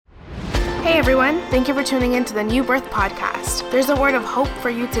Hey everyone, thank you for tuning in to the New Birth Podcast. There's a word of hope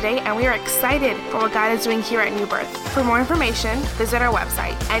for you today, and we are excited for what God is doing here at New Birth. For more information, visit our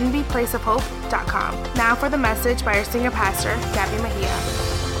website, nbplaceofhope.com. Now for the message by our senior pastor, Gabby Mejia.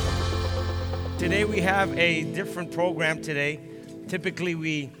 Today we have a different program today. Typically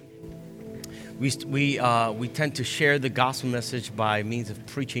we tend to share the gospel message by means of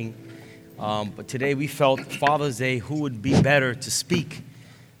preaching. But today we felt Father's Day, who would be better to speak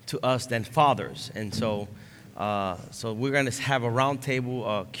to us than fathers. And so we're going to have a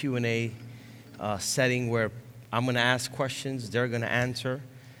roundtable Q&A setting where I'm going to ask questions, they're going to answer.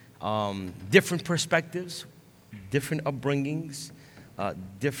 Different perspectives, different upbringings,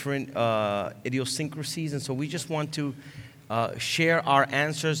 different idiosyncrasies. And so we just want to share our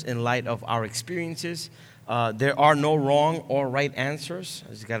answers in light of our experiences. There are no wrong or right answers.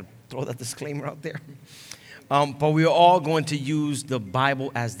 I just got to throw that disclaimer out there. But we are all going to use the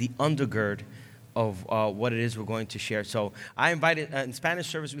Bible as the undergird of what it is we're going to share. So I invited, in Spanish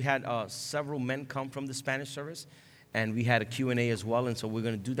service, we had several men come from the Spanish service, and we had a Q&A as well. And so we're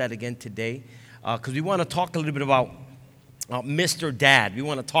going to do that again today because we want to talk a little bit about Mr. Dad. We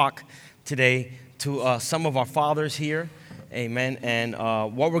want to talk today to some of our fathers here. Amen. And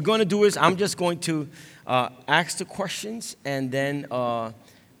what we're going to do is I'm just going to ask the questions, and then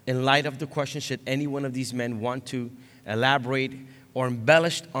in light of the question, should any one of these men want to elaborate or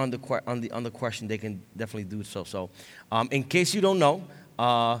embellish on the question, they can definitely do so. So, in case you don't know,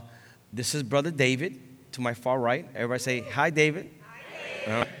 this is Brother David to my far right. Everybody say, hi, David. Hi,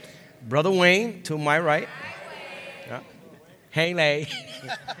 David. Brother Wayne to my right. Hi, Wayne. Hey, Lay.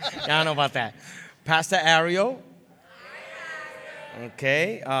 I don't know about that. Pastor Ariel. Hi,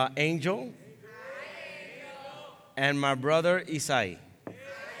 okay. Angel. Hi, Angel. And my brother Isai.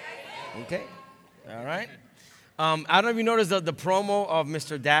 Okay, all right. I don't know if you noticed the promo of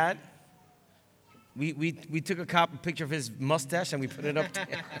Mr. Dad. We took a picture of his mustache and we put it up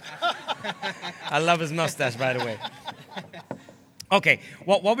there. I love his mustache, by the way. Okay,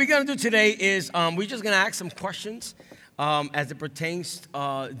 what we're going to do today is we're just going to ask some questions as it pertains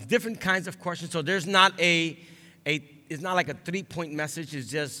different kinds of questions. So there's not it's not like a 3-point message. It's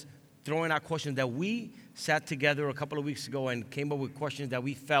just throwing out questions that we sat together a couple of weeks ago and came up with questions that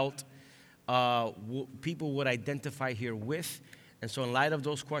we felt people would identify here with. And so in light of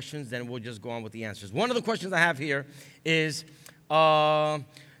those questions, then we'll just go on with the answers. One of the questions I have here is, number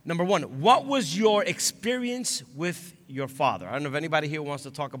one, what was your experience with your father? I don't know if anybody here wants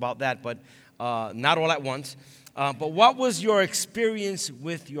to talk about that, but not all at once. But what was your experience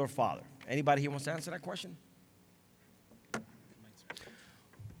with your father? Anybody here wants to answer that question?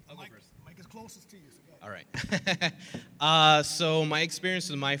 I'll go first. Mike is closest to you. So go ahead. All right. So my experience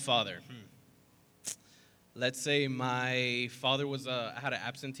with my father. Let's say my father had an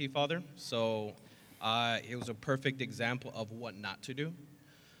absentee father, so it was a perfect example of what not to do.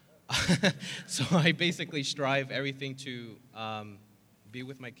 So I basically strive everything to be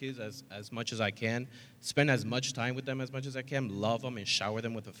with my kids as much as I can, spend as much time with them as much as I can, love them and shower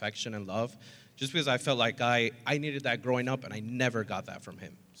them with affection and love, just because I felt like I needed that growing up, and I never got that from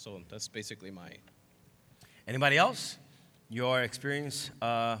him. So that's basically my... Anybody else? Your experience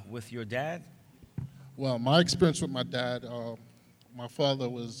with your dad? Well, my experience with my dad, my father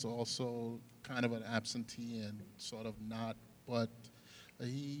was also kind of an absentee and sort of not, but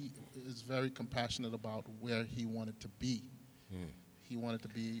he is very compassionate about where he wanted to be. He wanted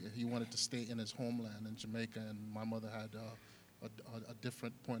to stay in his homeland in Jamaica, and my mother had a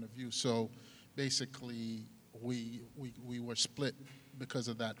different point of view. So basically, we were split because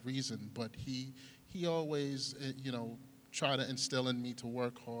of that reason. But he always, try to instill in me to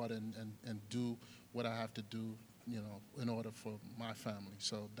work hard and do what I have to do, in order for my family.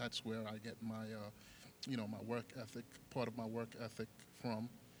 So that's where I get my, my work ethic, part of my work ethic from,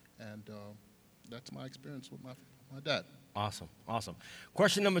 and that's my experience with my dad. Awesome.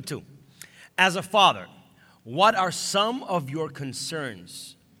 Question number 2. As a father, what are some of your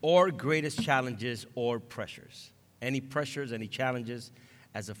concerns or greatest challenges or pressures? Any pressures, any challenges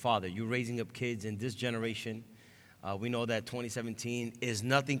as a father? You're raising up kids in this generation. We know that 2017 is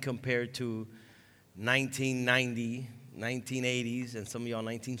nothing compared to 1990, 1980s, and some of y'all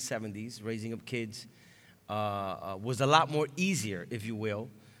 1970s. Raising up kids was a lot more easier, if you will.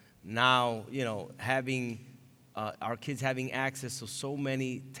 Now, having our kids having access to so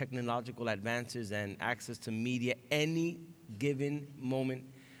many technological advances and access to media any given moment,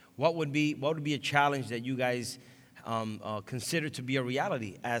 what would be a challenge that you guys consider to be a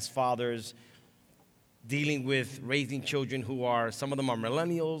reality as fathers dealing with raising children who are, some of them are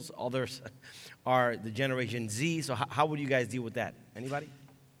millennials, others are the Generation Z. So how would you guys deal with that? Anybody?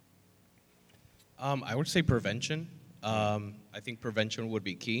 I would say prevention. I think prevention would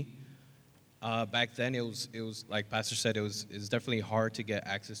be key. Back then, it was like Pastor said, it was definitely hard to get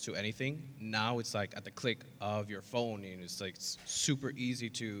access to anything. Now it's like at the click of your phone, and it's like super easy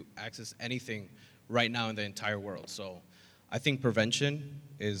to access anything right now in the entire world. So I think prevention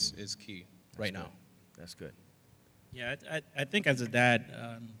is key right now. That's good. Yeah, I think as a dad,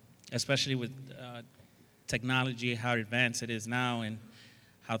 especially with technology, how advanced it is now, and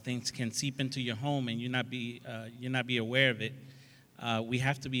how things can seep into your home and you not be aware of it. We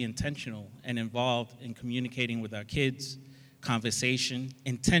have to be intentional and involved in communicating with our kids,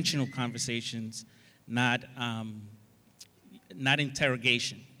 intentional conversations, not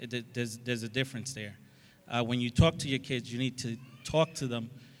interrogation. There's a difference there. When you talk to your kids, you need to talk to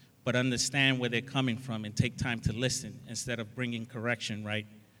them, but understand where they're coming from and take time to listen instead of bringing correction right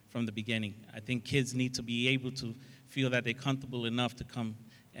from the beginning. I think kids need to be able to feel that they're comfortable enough to come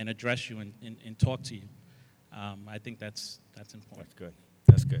and address you and talk to you. I think that's important.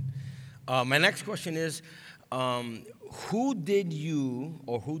 That's good. My next question is, who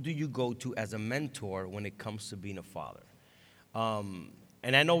do you go to as a mentor when it comes to being a father?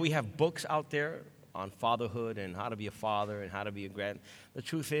 And I know we have books out there on fatherhood and how to be a father and how to be a The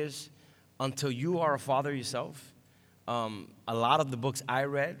truth is, until you are a father yourself, a lot of the books I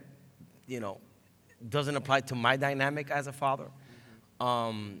read, doesn't apply to my dynamic as a father,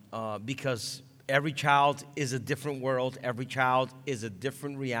 because every child is a different world. Every child is a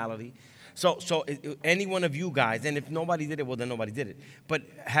different reality. So any one of you guys, and if nobody did it, well, then nobody did it. But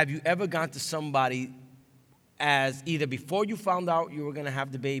have you ever gone to somebody as either before you found out you were going to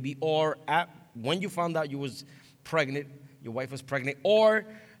have the baby, or when you found out you was pregnant, your wife was pregnant, or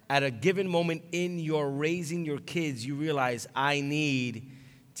at a given moment in your raising your kids, you realize, I need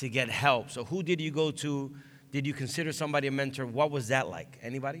to get help? So who did you go to? Did you consider somebody a mentor? What was that like?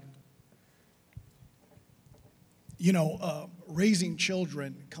 Anybody? Raising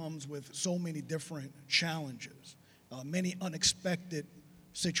children comes with so many different challenges, many unexpected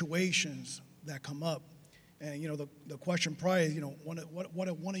situations that come up. And, the question prior is, what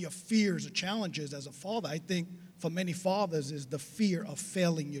are one of your fears or challenges as a father? I think for many fathers is the fear of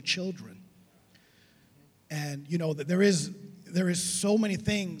failing your children. And, that there is so many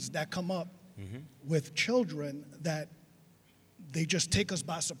things that come up with children that they just take us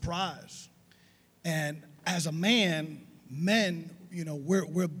by surprise. And as a men,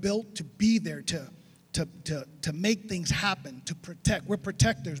 we're built to be there to make things happen, to protect. We're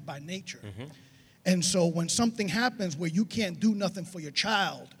protectors by nature. And so when something happens where you can't do nothing for your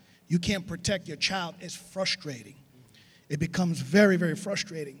child, you can't protect your child, it's frustrating. It becomes very, very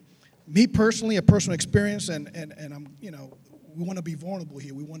frustrating. Me personally, a personal experience, and I'm, we want to be vulnerable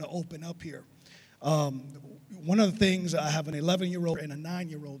here. We want to open up here. One of the things, I have an 11-year-old and a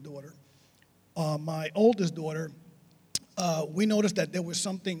 9-year-old daughter. My oldest daughter, we noticed that there was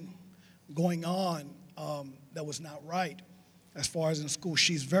something going on that was not right as far as in school.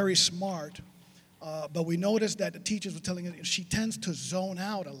 She's very smart, but we noticed that the teachers were telling her she tends to zone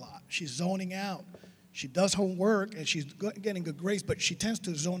out a lot. She's zoning out. She does homework, and she's getting good grades, but she tends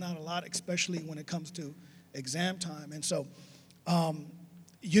to zone out a lot, especially when it comes to exam time. And so,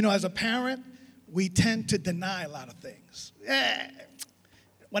 as a parent, we tend to deny a lot of things.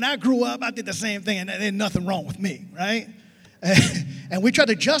 When I grew up, I did the same thing, and there's nothing wrong with me, right? And we try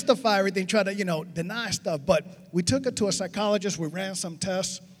to justify everything, try to, deny stuff. But we took her to a psychologist. We ran some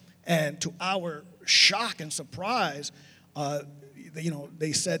tests, and to our shock and surprise,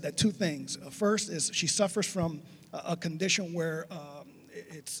 they said that two things. First is she suffers from a condition where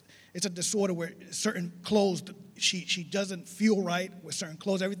it's a disorder where certain clothes, she doesn't feel right with certain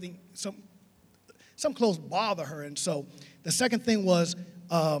clothes. Everything, some clothes bother her. And so the second thing was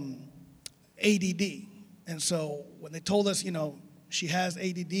ADD. And so when they told us, she has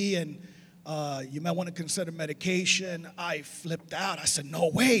ADD and you might want to consider medication, I flipped out. I said, no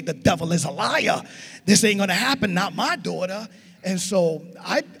way, the devil is a liar. This ain't going to happen, not my daughter. And so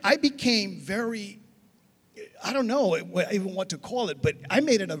I became very, I don't know even what to call it, but I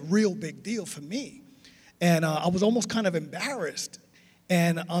made it a real big deal for me. And I was almost kind of embarrassed.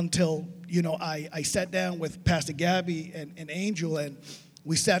 And until, I sat down with Pastor Gabby and Angel, and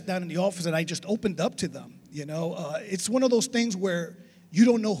we sat down in the office, and I just opened up to them. It's one of those things where you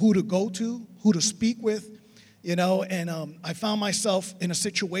don't know who to go to, who to speak with, and I found myself in a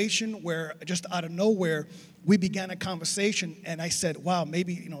situation where just out of nowhere, we began a conversation, and I said, wow,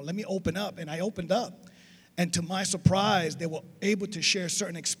 maybe, let me open up. And I opened up. And to my surprise, they were able to share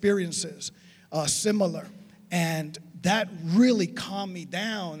certain experiences similar. And that really calmed me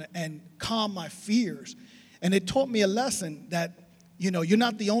down and calmed my fears. And it taught me a lesson that, You know, you're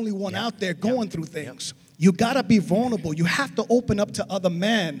not the only one out there going through things. You got to be vulnerable. You have to open up to other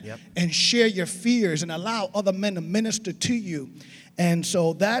men and share your fears and allow other men to minister to you. And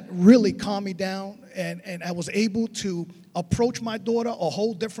so that really calmed me down, and I was able to approach my daughter a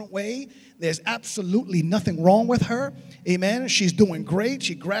whole different way. There's absolutely nothing wrong with her. Amen. She's doing great.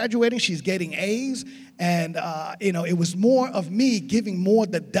 She's graduating. She's getting A's. And, you know, it was more of me giving more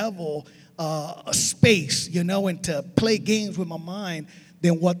the devil a space, you know, and to play games with my mind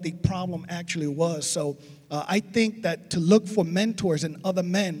than what the problem actually was. So I think that to look for mentors in other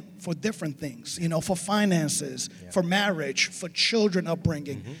men for different things, you know, for finances, for marriage, for children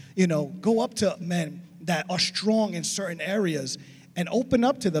upbringing, you know, go up to men that are strong in certain areas and open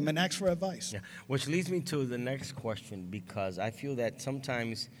up to them and ask for advice. Yeah. Which leads me to the next question, because I feel that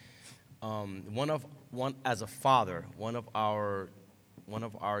sometimes as a father, one of our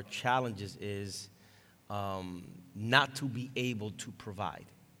challenges is not to be able to provide,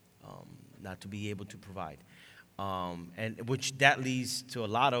 and which that leads to a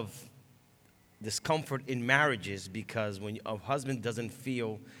lot of discomfort in marriages, because when a husband doesn't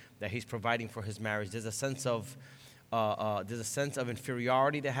feel that he's providing for his marriage, there's a sense of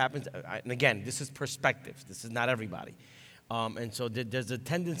inferiority that happens. And again, this is perspective. This is not everybody, and so there's a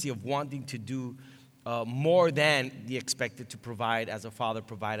tendency of wanting to do more than the expected to provide as a father,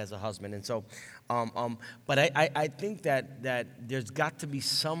 provide as a husband. And so, but I think that there's got to be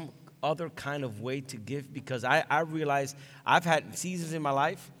some other kind of way to give, because I realize I've had seasons in my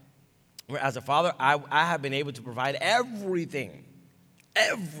life where as a father, I have been able to provide everything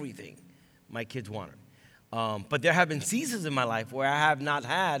my kids wanted. But there have been seasons in my life where I have not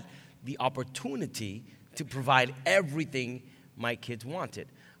had the opportunity to provide everything my kids wanted.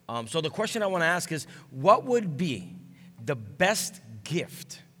 So the question I want to ask is, what would be the best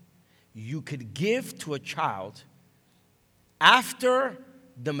gift you could give to a child after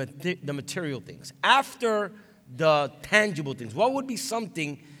the material things, after the tangible things? What would be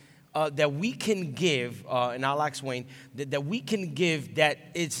something that we can give, and I'll ask Wayne, that we can give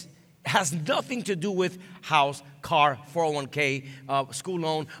that has nothing to do with house, car, 401k, school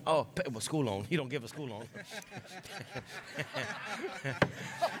loan. School loan. You don't give a school loan.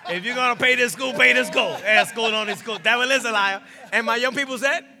 If you're going to pay this school, pay this school. Yeah, school loan is school. Devil is a liar. And my young people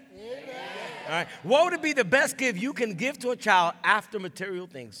said? Amen. All right. What would be the best gift you can give to a child after material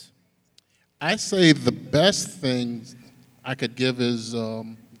things? I say the best thing I could give is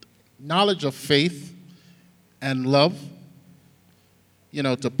knowledge of faith and love. You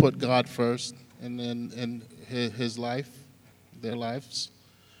know, to put God first in his life, their lives.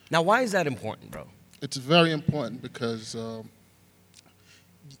 Now, why is that important, bro? It's very important because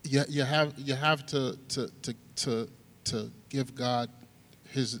you have to give God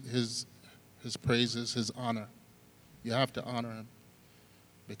his praises, his honor. You have to honor him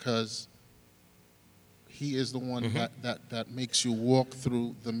because he is the one that makes you walk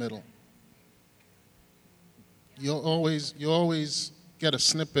through the middle. You'll always get a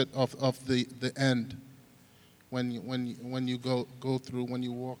snippet of the end when you go through, when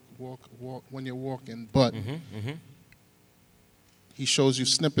you walk when you're walking, but he shows you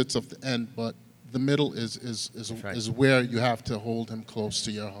snippets of the end, but the middle is where you have to hold him close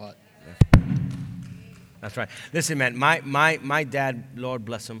to your heart. That's right. Listen, man, my dad, Lord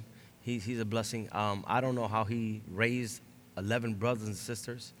bless him, he's a blessing. I don't know how he raised 11 brothers and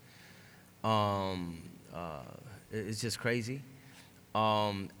sisters. It's just crazy.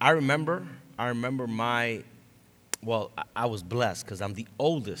 I remember I was blessed because I'm the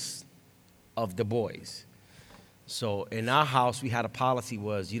oldest of the boys. So in our house, we had a policy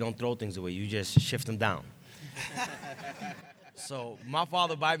was you don't throw things away, you just shift them down. So my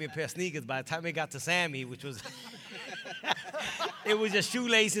father bought me a pair of sneakers. By the time it got to Sammy, which was, it was just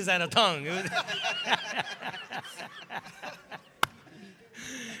shoelaces and a tongue. It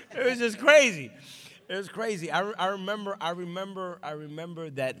was just crazy. It was crazy. I remember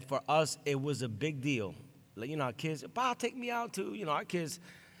that for us, it was a big deal. Like, you know, our kids, Pa, take me out to, you know, our kids,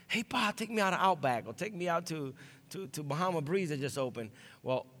 hey, Pa, take me out to Outback or take me out to Bahama Breeze that just opened.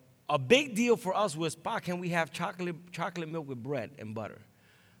 Well, a big deal for us was, Pa, can we have chocolate milk with bread and butter?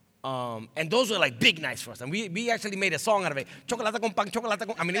 And those were like big nights for us. And we actually made a song out of it. Chocolate con pan, chocolate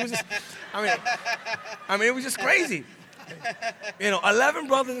con. I mean, it was just, it was just crazy. You know, 11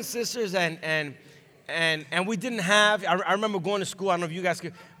 brothers and sisters, and we didn't have, I remember going to school, I don't know if you guys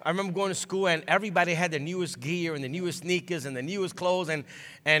could, I remember going to school and everybody had the newest gear and the newest sneakers and the newest clothes and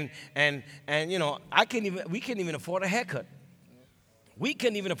you know, we couldn't even afford a haircut. We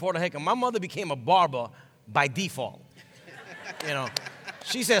couldn't even afford a haircut. My mother became a barber by default, you know.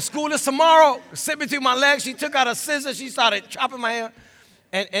 She said, school is tomorrow. Sit between my legs. She took out a scissors. She started chopping my hair.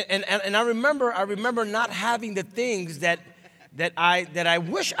 And I remember not having the things that I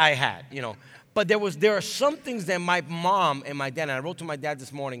wish I had, you know. But there are some things that my mom and my dad, and I wrote to my dad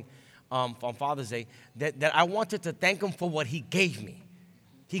this morning on Father's Day, that I wanted to thank him for what he gave me.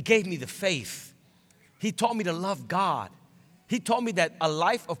 He gave me the faith. He taught me to love God. He taught me that a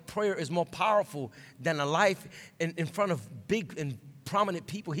life of prayer is more powerful than a life in front of big and prominent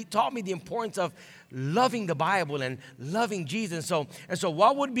people. He taught me the importance of loving the Bible and loving Jesus. And so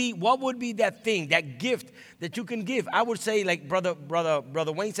what would be that thing, that gift that you can give? I would say, like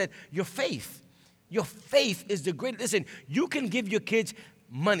Brother Wayne said, your faith. Your faith is the greatest. Listen, you can give your kids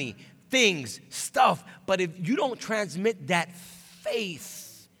money, things, stuff, but if you don't transmit that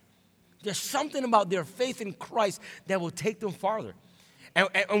faith, there's something about their faith in Christ that will take them farther.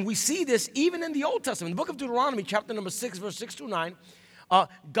 And we see this even in the Old Testament. In the book of Deuteronomy, chapter number 6, verse 6 through 9,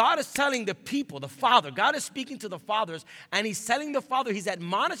 God is telling the people, the father, God is speaking to the fathers, and he's telling the father, he's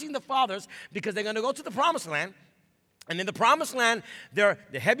admonishing the fathers because they're going to go to the promised land. And in the promised land, there are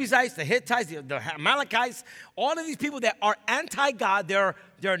the Jebusites, the Hittites, the Amalekites, all of these people that are anti-God.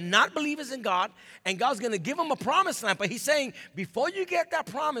 They're not believers in God, and God's going to give them a promised land. But he's saying, before you get that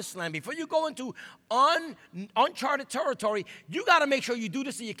promised land, before you go into uncharted territory, you got to make sure you do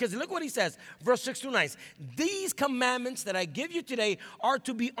this to your kids. And look what he says, verse 6 through 9. These commandments that I give you today are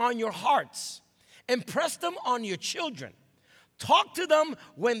to be on your hearts. Impress them on your children. Talk to them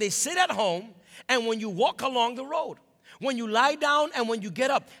when they sit at home and when you walk along the road. When you lie down and when you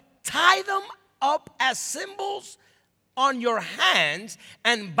get up, tie them up as symbols on your hands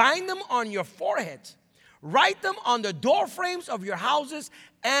and bind them on your foreheads. Write them on the door frames of your houses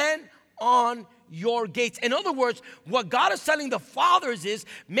and on your gates. In other words, what God is telling the fathers is,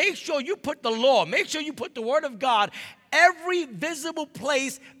 make sure you put the law, make sure you put the word of God every visible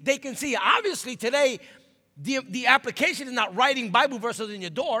place they can see. Obviously, today, the application is not writing Bible verses in your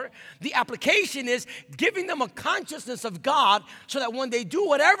door. The application is giving them a consciousness of God so that when they do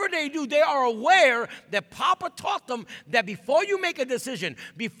whatever they do, they are aware that Papa taught them that before you make a decision,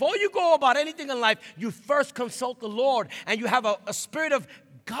 before you go about anything in life, you first consult the Lord and you have a spirit of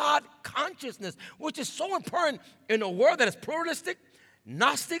God consciousness, which is so important in a world that is pluralistic,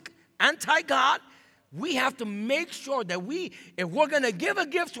 Gnostic, anti-God. We have to make sure that if we're going to give a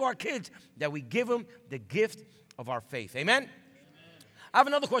gift to our kids, that we give them the gift of our faith. Amen? I have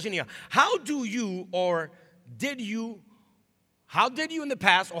another question here. How did you in the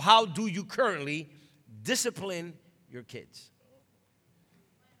past, or how do you currently discipline your kids?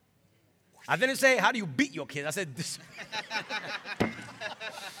 I didn't say, how do you beat your kids? I said,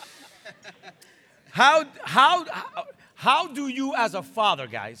 how do you as a father,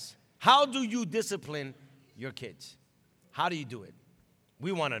 guys, how do you discipline your kids? How do you do it?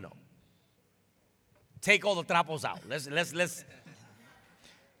 We want to know. Take all the trapos out. Let's.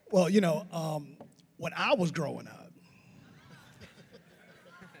 Well, you know, when I was growing up,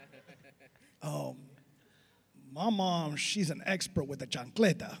 my mom, she's an expert with the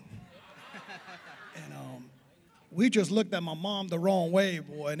chancleta. And we just looked at my mom the wrong way,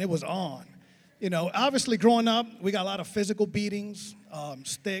 boy, and it was on. You know, obviously growing up, we got a lot of physical beatings,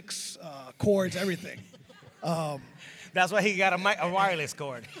 sticks, cords, everything. That's why he got a wireless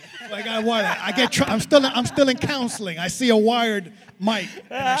cord. I got wired. I'm still in counseling. I see a wired mic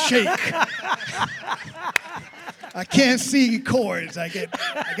and I shake. I can't see cords. I get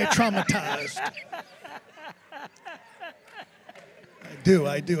traumatized.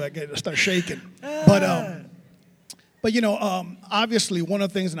 I start shaking. But you know, obviously, one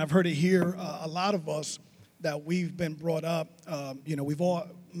of the things, and I've heard it here, a lot of us that we've been brought up, you know,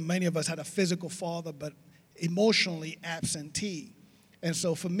 many of us had a physical father, but emotionally absentee. And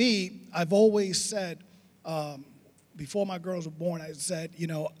so for me, I've always said, before my girls were born, I said, you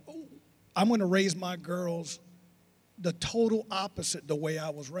know, I'm going to raise my girls the total opposite the way I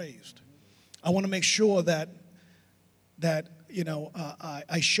was raised. I want to make sure that you know,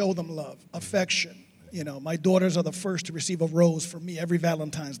 I show them love, affection. You know, my daughters are the first to receive a rose from me. Every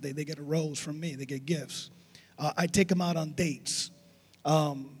Valentine's Day, they get a rose from me. They get gifts. I take them out on dates.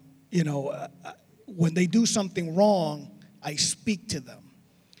 You know, when they do something wrong, I speak to them.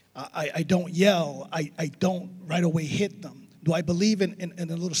 I don't yell. I don't right away hit them. Do I believe in a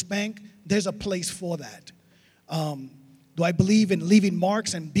little spank? There's a place for that. Do I believe in leaving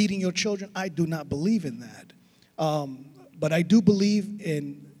marks and beating your children? I do not believe in that. But I do believe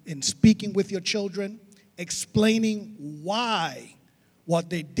in speaking with your children, explaining why what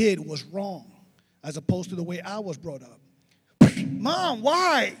they did was wrong, as opposed to the way I was brought up. Mom,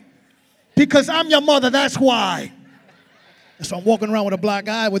 why? Because I'm your mother, that's why. And so I'm walking around with a black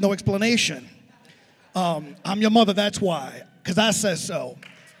eye with no explanation. I'm your mother, that's why, because I said so.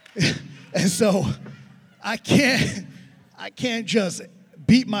 And so I can't just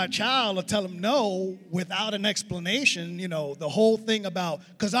beat my child or tell him no without an explanation. You know, the whole thing about,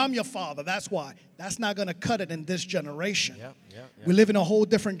 because I'm your father, that's why. That's not going to cut it in this generation. Yep. We live in a whole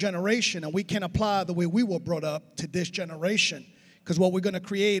different generation, and we can't apply the way we were brought up to this generation, because what we're going to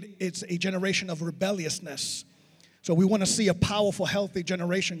create is a generation of rebelliousness. So we want to see a powerful, healthy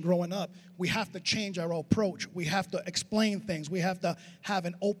generation growing up. We have to change our approach. We have to explain things. We have to have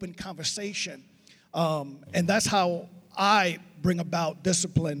an open conversation. And that's how I bring about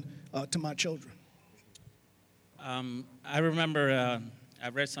discipline to my children. I remember I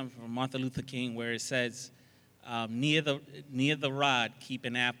read something from Martin Luther King where it says, near the rod, keep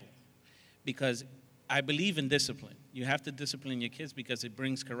an apple. Because I believe in discipline. You have to discipline your kids because it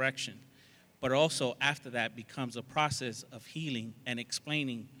brings correction. But also after that becomes a process of healing and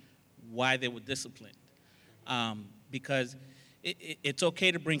explaining why they were disciplined. Because it's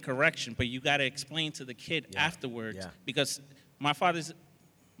okay to bring correction, but you got to explain to the kid afterwards. Yeah. Because my father's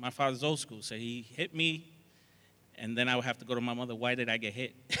old school, so he hit me, and then I would have to go to my mother, why did I get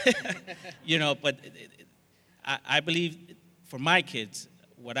hit? You know, but I believe for my kids,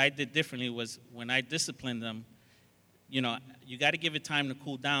 what I did differently was when I disciplined them, you know, you got to give it time to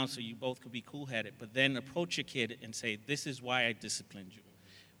cool down so you both could be cool-headed, but then approach your kid and say, this is why I disciplined you.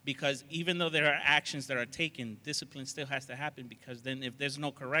 Because even though there are actions that are taken, discipline still has to happen, because then if there's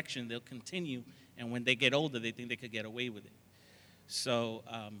no correction, they'll continue, and when they get older, they think they could get away with it. So,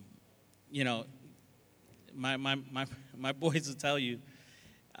 you know, my boys will tell you,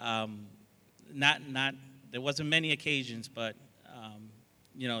 there wasn't many occasions, but,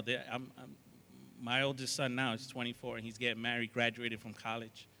 you know, my oldest son now is 24, and he's getting married, graduated from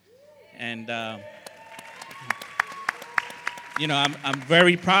college. And, you know, I'm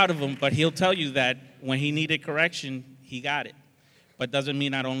very proud of him, but he'll tell you that when he needed correction, he got it. But doesn't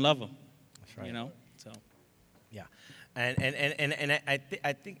mean I don't love him. That's right. You know, so. Yeah, and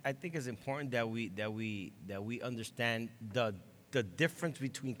I think it's important that we understand the difference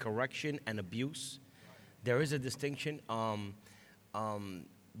between correction and abuse. There is a distinction.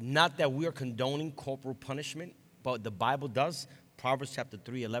 Not that we are condoning corporal punishment, but the Bible does. Proverbs chapter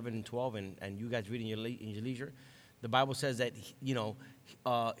 3, 11 and 12, and you guys read in your leisure. The Bible says that, you know,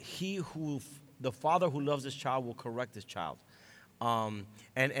 the father who loves his child will correct his child. And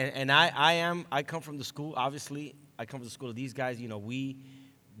I come from the school, obviously. I come from the school of these guys. You know, we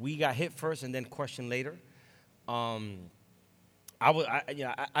got hit first and then questioned later. I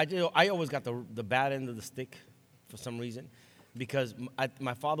always got the bad end of the stick for some reason, because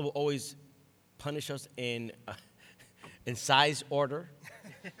my father will always punish us in size order.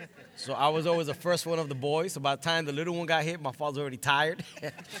 So I was always the first one of the boys. So by the time the little one got hit, my father's already tired.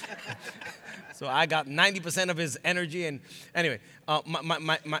 So I got 90% of his energy. And anyway,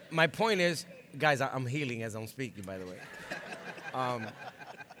 my point is, guys, I'm healing as I'm speaking, by the way.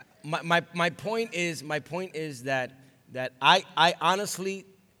 My point is that I honestly,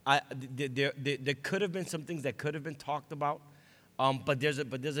 there could have been some things that could have been talked about. But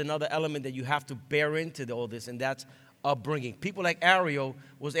there's another element that you have to bear into all this, and that's upbringing. People like Ariel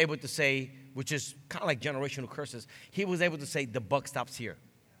was able to say, which is kind of like generational curses, he was able to say, the buck stops here.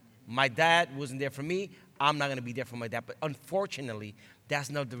 My dad wasn't there for me. I'm not going to be there for my dad. But unfortunately, that's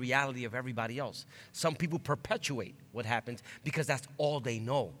not the reality of everybody else. Some people perpetuate what happens because that's all they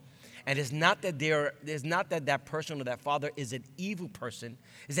know. And it's not that that person or that father is an evil person.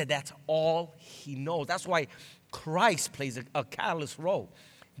 It's that that's all he knows. That's why Christ plays a catalyst role,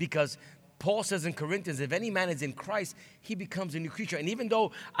 because Paul says in Corinthians, if any man is in Christ, he becomes a new creature. And even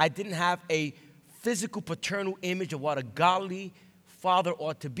though I didn't have a physical paternal image of what a godly father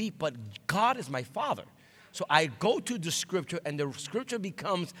ought to be, but God is my father. So I go to the scripture, and the scripture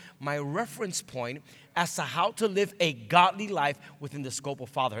becomes my reference point as to how to live a godly life within the scope of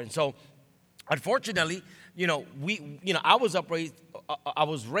fatherhood. And so, unfortunately, I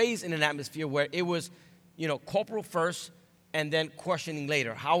was raised in an atmosphere where it was, corporal first and then questioning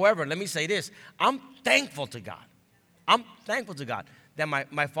later. However, let me say this: I'm thankful to God. I'm thankful to God that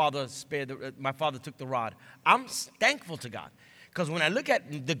my father took the rod. I'm thankful to God. Because when I look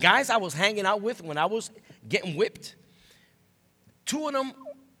at the guys I was hanging out with when I was getting whipped, 2 of them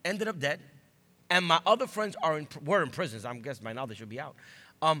ended up dead, and my other friends were in prisons. I guess by now they should be out.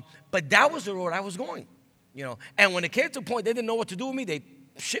 But that was the road I was going, And when it came to a point they didn't know what to do with me, they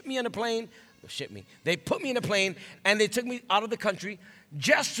shipped me in a plane. They put me in a plane, and they took me out of the country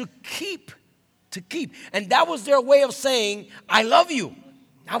just to keep. And that was their way of saying, I love you.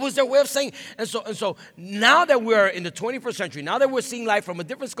 That was their way of saying. And so now that we're in the 21st century, now that we're seeing life from a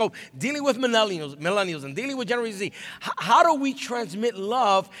different scope, dealing with millennials and dealing with Generation Z, how do we transmit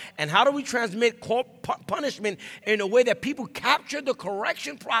love and how do we transmit punishment in a way that people capture the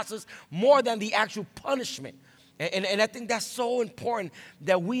correction process more than the actual punishment? And I think that's so important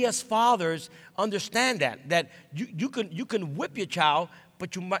that we as fathers understand that you can whip your child,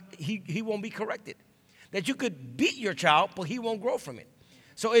 but he won't be corrected. That you could beat your child, but he won't grow from it.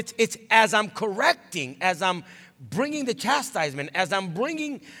 So it's as I'm correcting, as I'm bringing the chastisement, as I'm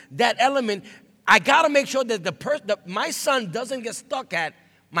bringing that element, I got to make sure that my son doesn't get stuck at,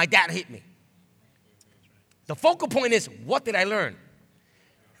 my dad hit me. The focal point is, what did I learn?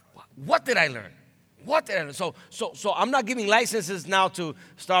 What did I learn? What did I learn? So I'm not giving licenses now to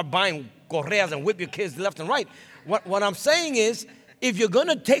start buying correas and whip your kids left and right. What I'm saying is, if you're going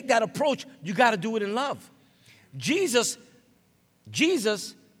to take that approach, you got to do it in love. Jesus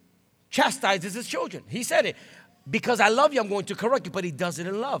chastises his children. He said it. Because I love you, I'm going to correct you. But he does it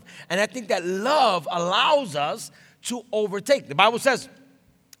in love. And I think that love allows us to overtake. The Bible says,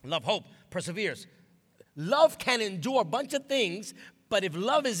 love, hope, perseveres. Love can endure a bunch of things, but if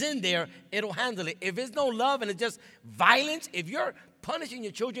love is in there, it'll handle it. If there's no love and it's just violence, if you're punishing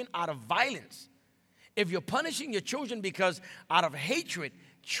your children out of violence, if you're punishing your children because out of hatred,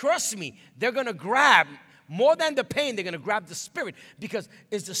 trust me, they're going to grab, more than the pain, they're going to grab the spirit, because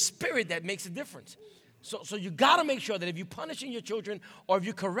it's the spirit that makes a difference. So you got to make sure that if you're punishing your children or if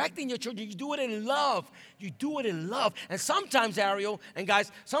you're correcting your children, you do it in love. You do it in love. And sometimes, Ariel and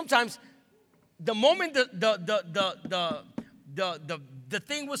guys, sometimes the moment the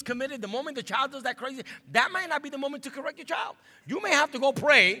thing was committed, the moment the child does that crazy, that might not be the moment to correct your child. You may have to go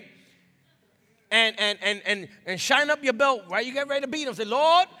pray and shine up your belt, right? You get ready to beat him. Say,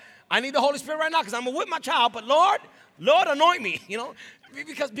 Lord, I need the Holy Spirit right now because I'm going to whip my child. But Lord, anoint me,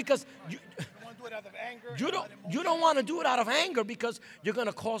 because you don't want to do it out of anger because you're going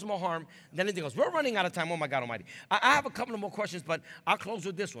to cause more harm than anything else. We're running out of time. Oh, my God almighty. I have a couple of more questions, but I'll close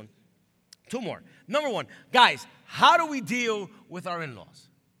with this one. 2 more. Number 1, guys, how do we deal with our in-laws?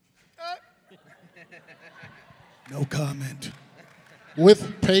 No comment.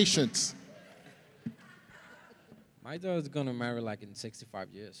 With patience. My daughter's going to marry like in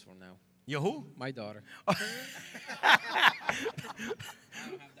 65 years from now. You who? My daughter.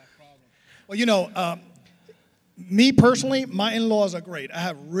 Well, me personally, my in-laws are great. I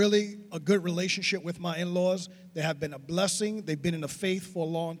have really a good relationship with my in-laws. They have been a blessing. They've been in the faith for a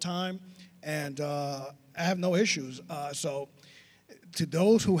long time, and I have no issues. So to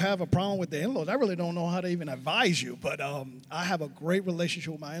those who have a problem with their in-laws, I really don't know how to even advise you, but I have a great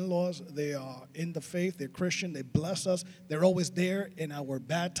relationship with my in-laws. They are in the faith. They're Christian. They bless us. They're always there in our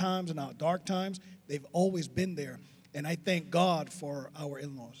bad times and our dark times. They've always been there. And I thank God for our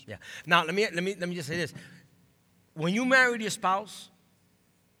in-laws. Yeah. Now, let me just say this. When you married your spouse,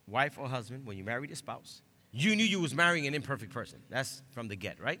 wife or husband, when you married your spouse, you knew you was marrying an imperfect person. That's from the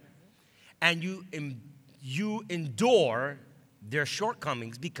get, right? And you endure their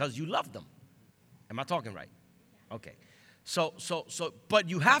shortcomings because you love them. Am I talking right? Okay. So, but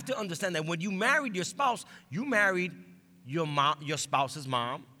you have to understand that when you married your spouse, you married your spouse's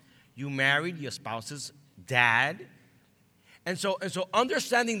mom, you married your spouse's dad. And so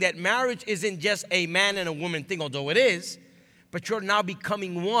understanding that marriage isn't just a man and a woman thing, although it is, but you're now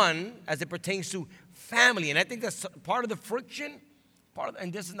becoming one as it pertains to family. And I think that's part of the friction.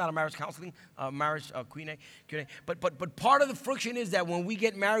 And this is not a marriage counseling, Q&A. But part of the friction is that when we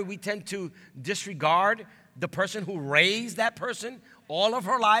get married, we tend to disregard the person who raised that person all of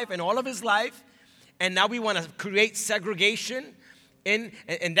her life and all of his life. And now we want to create segregation. And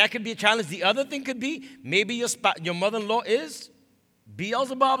that could be a challenge. The other thing could be maybe your mother-in-law is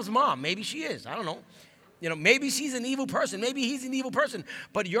Beelzebub's mom. Maybe she is. I don't know. Maybe she's an evil person. Maybe he's an evil person.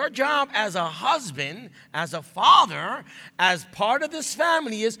 But your job as a husband, as a father, as part of this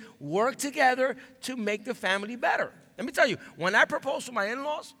family is work together to make the family better. Let me tell you, when I proposed to my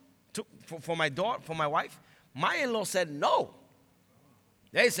in-laws, for my daughter, for my wife, my in-laws said no.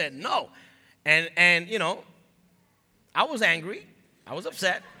 They said no. And I was angry. I was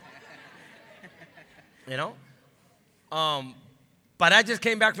upset. But I just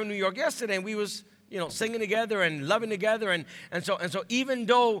came back from New York yesterday, and we was singing together and loving together, and so even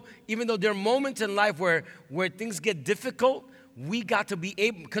though there are moments in life where things get difficult, we got to be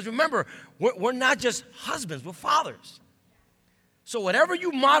able, because remember, we're not just husbands, we're fathers. So whatever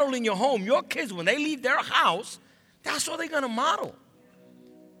you model in your home, your kids, when they leave their house, that's what they're going to model.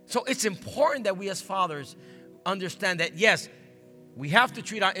 So it's important that we as fathers understand that, yes, We have to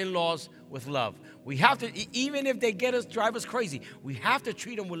treat our in-laws with love. We have to, even if they drive us crazy, we have to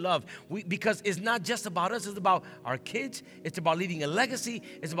treat them with love. Because it's not just about us, it's about our kids. It's about leaving a legacy.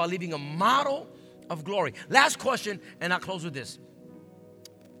 It's about leaving a model of glory. Last question, and I'll close with this.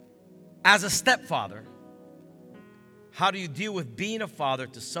 As a stepfather, how do you deal with being a father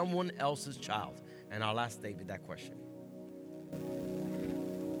to someone else's child? And I'll ask David that question.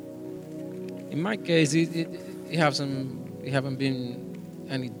 In my case, it haven't been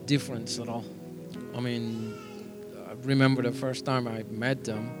any difference at all. I mean, I remember the first time I met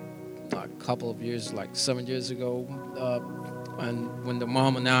them a couple of years, like 7 years ago, and when the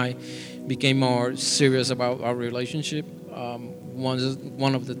mom and I became more serious about our relationship,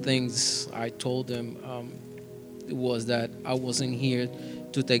 one of the things I told them was that I wasn't here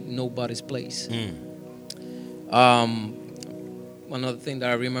to take nobody's place. Another thing that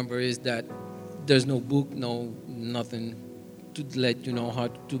I remember is that there's no book, nothing to let you know how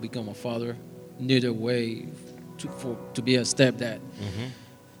to become a father. Neither way to be a stepdad.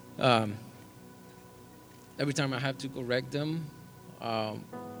 Every time I have to correct them,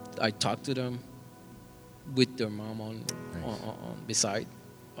 I talk to them with their mom on beside.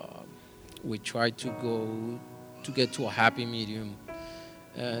 We try to get to a happy medium,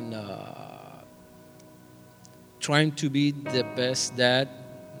 and trying to be the best dad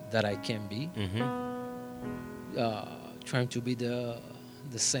that I can be. Trying to be the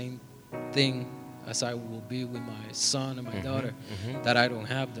same thing as I will be with my son and my daughter, that I don't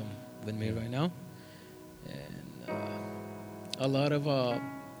have them with me right now. And a lot of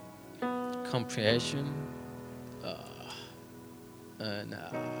comprehension and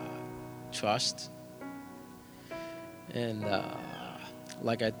trust. And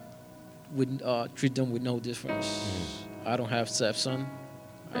like I would treat them with no difference. I don't have stepson.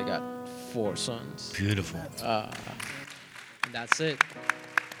 I got 4 sons. Beautiful. And that's it.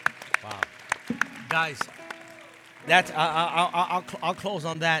 Wow. Guys, that's I'll close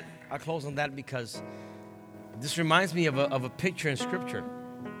on that. I'll close on that because this reminds me of a picture in Scripture.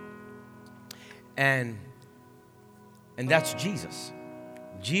 And that's Jesus.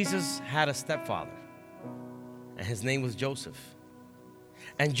 Jesus had a stepfather, and his name was Joseph.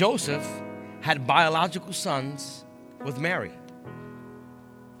 And Joseph had biological sons with Mary,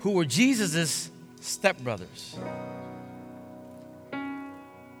 who were Jesus' stepbrothers.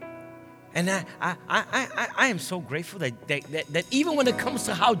 And I am so grateful that even when it comes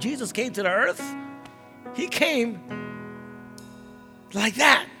to how Jesus came to the earth, he came like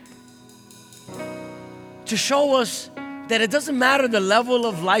that, to show us that it doesn't matter the level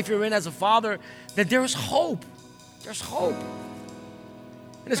of life you're in as a father, that there is hope. There's hope.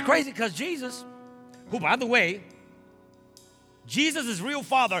 And it's crazy because Jesus, who, by the way, Jesus' real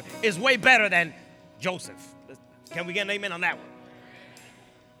father is way better than Joseph. Can we get an amen on that one?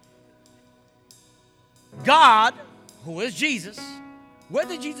 God, who is Jesus, where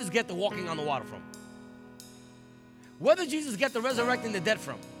did Jesus get the walking on the water from? Where did Jesus get the resurrecting the dead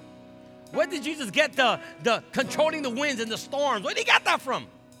from? Where did Jesus get the controlling the winds and the storms? Where did he get that from?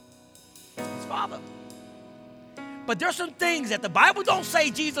 His Father. But there's some things that the Bible don't say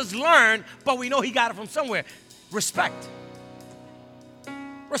Jesus learned, but we know he got it from somewhere. Respect.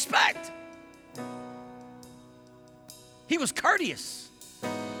 Respect. He was courteous.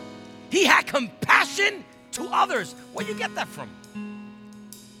 He had compassion to others. Where you get that from?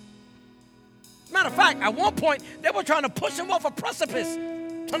 Matter of fact, at one point, they were trying to push him off a precipice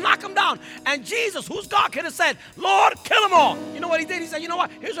to knock him down. And Jesus, whose God could have said, Lord, kill them all. You know what he did? He said, you know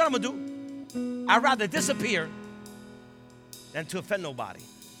what? Here's what I'm going to do. I'd rather disappear than to offend nobody.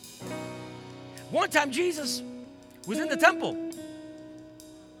 One time, Jesus was in the temple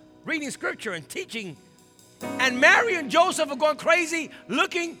reading scripture and teaching. And Mary and Joseph are going crazy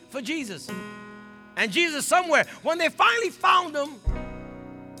looking for Jesus. And Jesus somewhere. When they finally found him,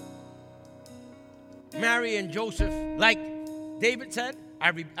 Mary and Joseph, like David said,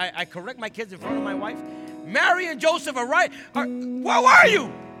 I correct my kids in front of my wife. Mary and Joseph are right. Where were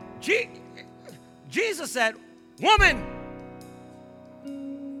you? Jesus said, woman,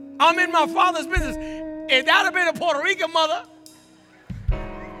 I'm in my Father's business. If that had been a Puerto Rican mother,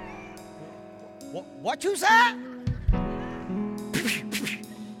 what you said?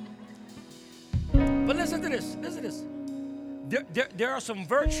 But listen to this. Listen to this. There are some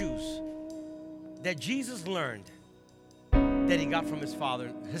virtues that Jesus learned that he got from his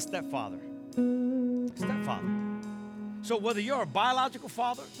father, his stepfather. Stepfather. So whether you're a biological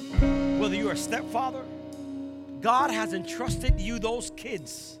father, whether you're a stepfather, God has entrusted you those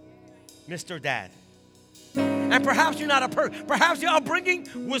kids, Mr. Dad. And perhaps you're not a person. Perhaps your upbringing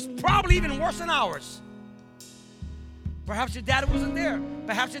was probably even worse than ours. Perhaps your dad wasn't there.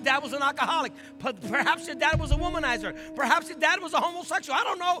 Perhaps your dad was an alcoholic. Perhaps your dad was a womanizer. Perhaps your dad was a homosexual. I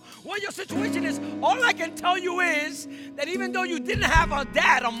don't know what your situation is. All I can tell you is that even though you didn't have a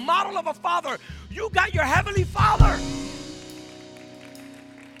dad, a model of a father, you got your heavenly Father.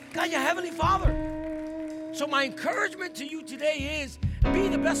 Got your heavenly Father. So my encouragement to you today is be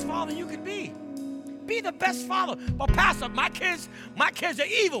the best father you can be. Be the best father. But Pastor, my kids are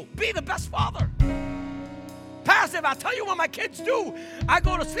evil. Be the best father. Pastor, if I tell you what my kids do, I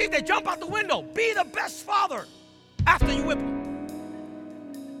go to sleep, they jump out the window. Be the best father after you whip them.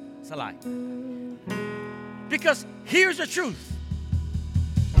 It's a lie. Because here's the truth.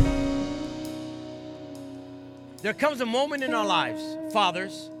 There comes a moment in our lives,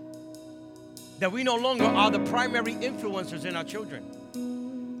 fathers, that we no longer are the primary influencers in our children.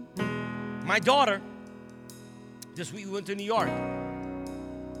 My daughter, this week we went to New York.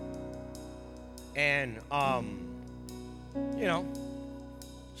 And,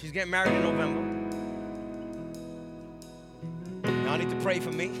 she's getting married in November. Y'all need to pray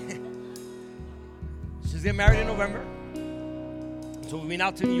for me. She's getting married in November. So we've been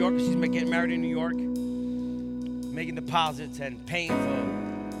out to New York. She's getting married in New York, making deposits and paying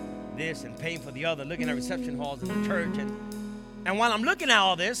for this and paying for the other, looking at reception halls in the church. And while I'm looking at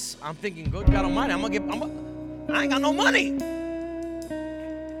all this, I'm thinking, good God Almighty, I ain't got no money.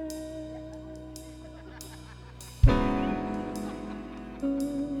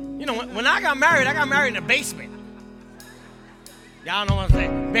 When I got married in the basement. Y'all know what I'm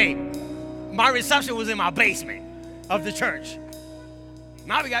saying? Babe, my reception was in my basement of the church.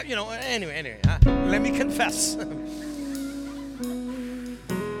 Now we got, anyway, let me confess.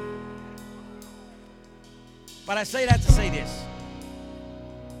 But I say that to say this.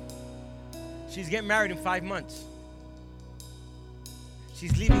 She's getting married in 5 months.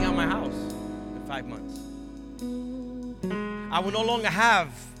 She's leaving out my house in 5 months. I will no longer have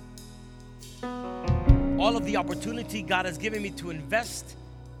all of the opportunity God has given me to invest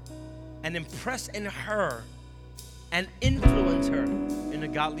and impress in her and influence her in a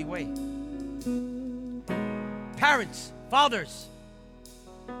godly way. Parents, fathers,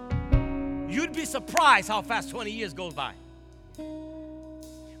 you'd be surprised how fast 20 years goes by.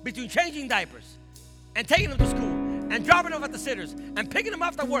 Between changing diapers and taking them to school and dropping them at the sitters and picking them up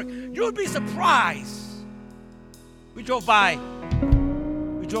after work, you'd be surprised. We drove by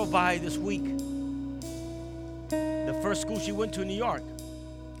this week. The first school she went to in New York,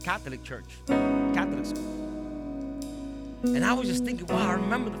 Catholic church, Catholic school. And I was just thinking, wow, I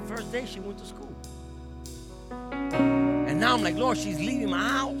remember the first day she went to school. And now I'm like, Lord, she's leaving my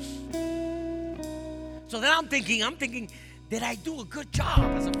house. So then I'm thinking, did I do a good job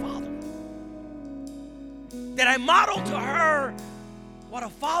as a father? Did I model to her what a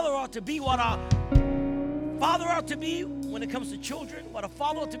father ought to be, what a father ought to be when it comes to children, what a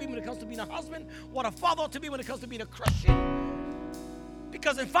father ought to be when it comes to being a husband, what a father ought to be when it comes to being a Christian?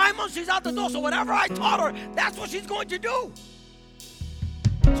 Because in 5 months she's out the door, so whatever I taught her, that's what she's going to do.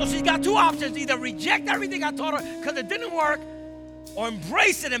 So she's got two options: either reject everything I taught her because it didn't work, or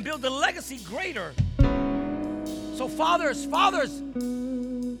embrace it and build a legacy greater. So fathers,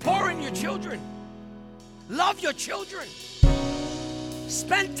 pour in your children. Love your children.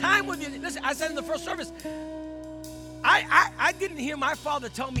 Spend time with you. Listen, I said in the first service, I didn't hear my father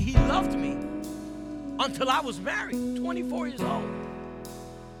tell me he loved me until I was married, 24 years old.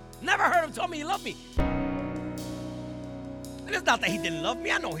 Never heard him tell me he loved me. And it's not that he didn't love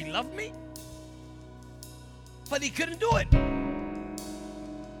me. I know he loved me. But he couldn't do it.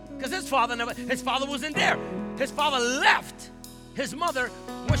 Because his father wasn't there. His father left his mother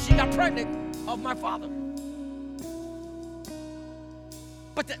when she got pregnant of my father.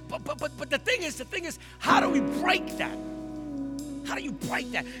 But the thing is, how do we break that? How do you break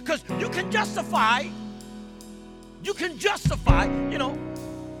that? Because you can justify,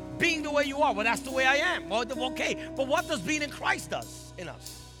 being the way you are. Well, that's the way I am. Well, okay. But what does being in Christ does in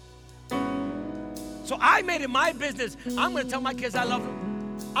us? So I made it my business. I'm going to tell my kids I love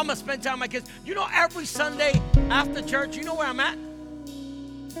them. I'm going to spend time with my kids. Every Sunday after church, you know where I'm at?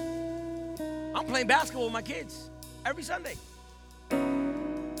 I'm playing basketball with my kids every Sunday.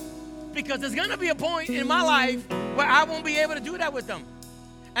 Because there's going to be a point in my life where I won't be able to do that with them.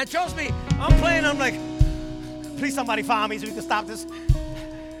 And trust me, I'm playing, I'm like, please somebody find me so we can stop this.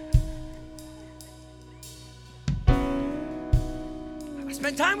 I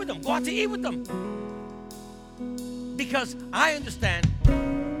spend time with them, go out to eat with them. Because I understand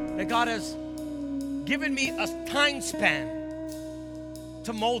that God has given me a time span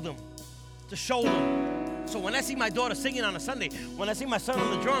to mold them, to show them, So when I see my daughter singing on a Sunday, when I see my son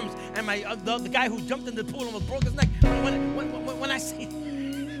on the drums, and my the guy who jumped in the pool and broke his neck, when I see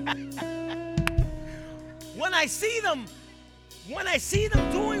when I see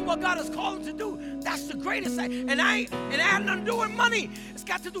them doing what God has called them to do, that's the greatest thing. And it had nothing to do with money. It's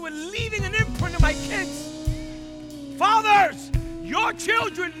got to do with leaving an imprint on my kids. Fathers, your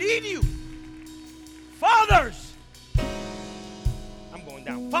children need you. Fathers, I'm going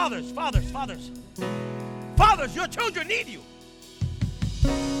down. Fathers, your children need you.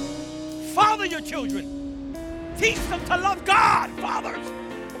 Father your children. Teach them to love God, fathers.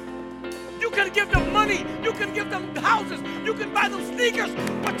 You can give them money, you can give them houses, you can buy them sneakers,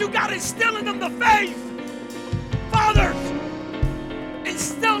 but you got to instill in them the faith. Fathers,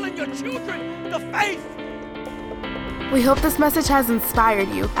 instill in your children the faith. We hope this message has inspired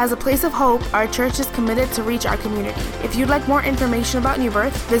you. As a place of hope, our church is committed to reach our community. If you'd like more information about New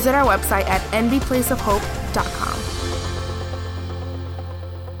Birth, visit our website at nbplaceofhope.com.